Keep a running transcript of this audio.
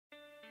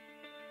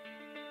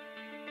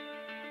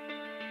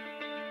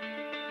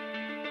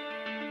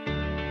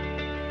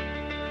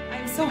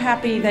so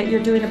happy that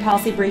you're doing a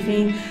policy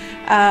briefing.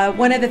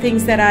 One of the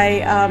things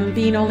that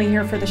being only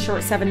here for the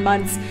short 7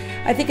 months,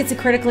 I think it's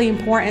critically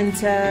important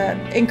to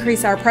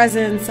increase our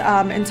presence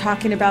in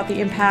talking about the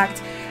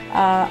impact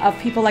of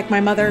people like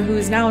my mother, who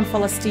is now in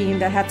Palestine,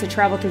 that had to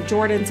travel through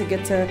Jordan to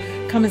get to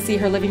come and see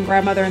her living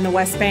grandmother in the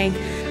West Bank.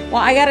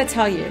 Well, I gotta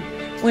tell you,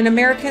 when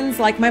Americans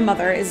like my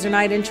mother is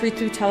denied entry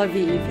through Tel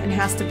Aviv and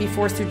has to be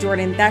forced through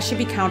Jordan, that should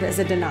be counted as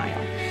a denial.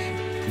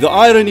 The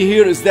irony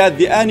here is that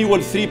the annual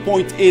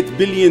 $3.8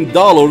 billion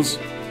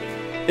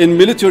in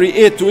military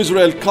aid to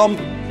Israel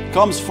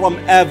comes from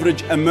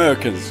average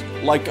Americans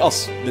like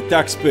us, the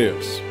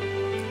taxpayers.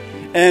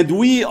 And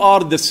we are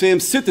the same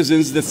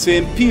citizens, the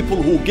same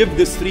people who give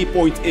this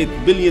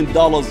 $3.8 billion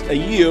a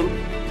year.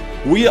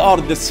 We are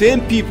the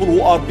same people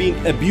who are being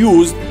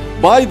abused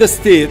by the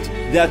state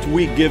that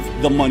we give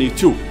the money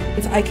to.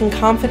 I can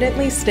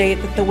confidently state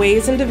that the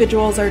ways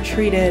individuals are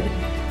treated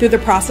through the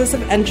process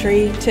of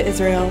entry to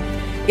Israel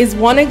is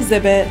one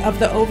exhibit of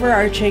the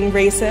overarching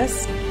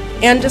racist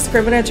and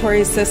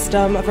discriminatory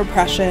system of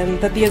oppression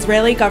that the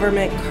Israeli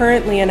government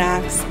currently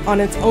enacts on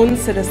its own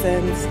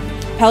citizens,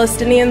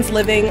 Palestinians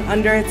living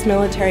under its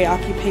military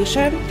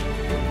occupation,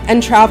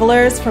 and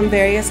travelers from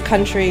various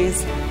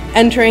countries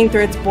entering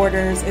through its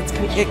borders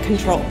it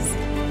controls.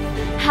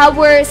 How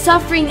we're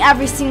suffering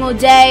every single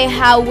day,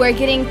 how we're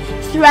getting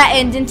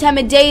threatened,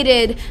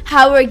 intimidated,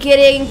 how we're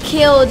getting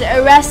killed,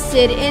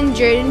 arrested,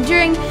 injured,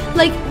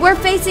 and we're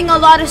facing a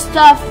lot of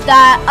stuff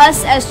that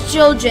us as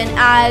children,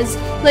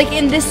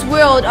 in this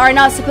world, are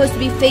not supposed to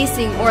be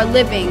facing or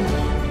living.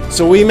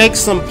 So we make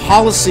some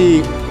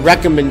policy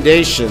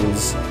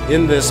recommendations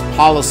in this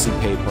policy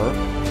paper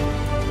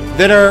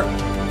that are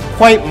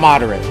quite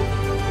moderate.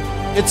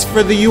 It's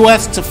for the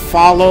U.S. to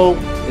follow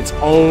its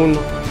own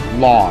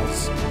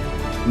laws.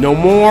 No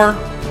more,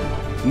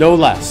 no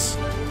less.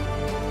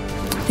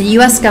 The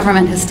U.S.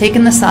 government has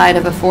taken the side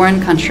of a foreign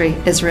country,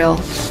 Israel,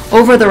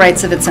 over the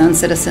rights of its own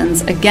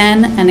citizens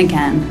again and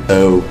again.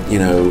 So,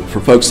 for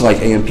folks like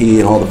AMP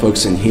and all the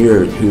folks in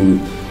here who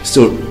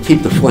still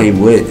keep the flame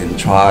lit and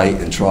try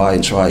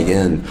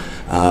again,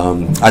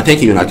 I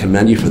thank you and I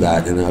commend you for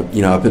that. And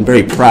I've been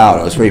very proud.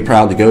 I was very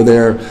proud to go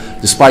there.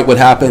 Despite what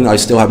happened, I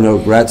still have no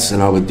regrets,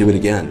 and I would do it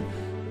again.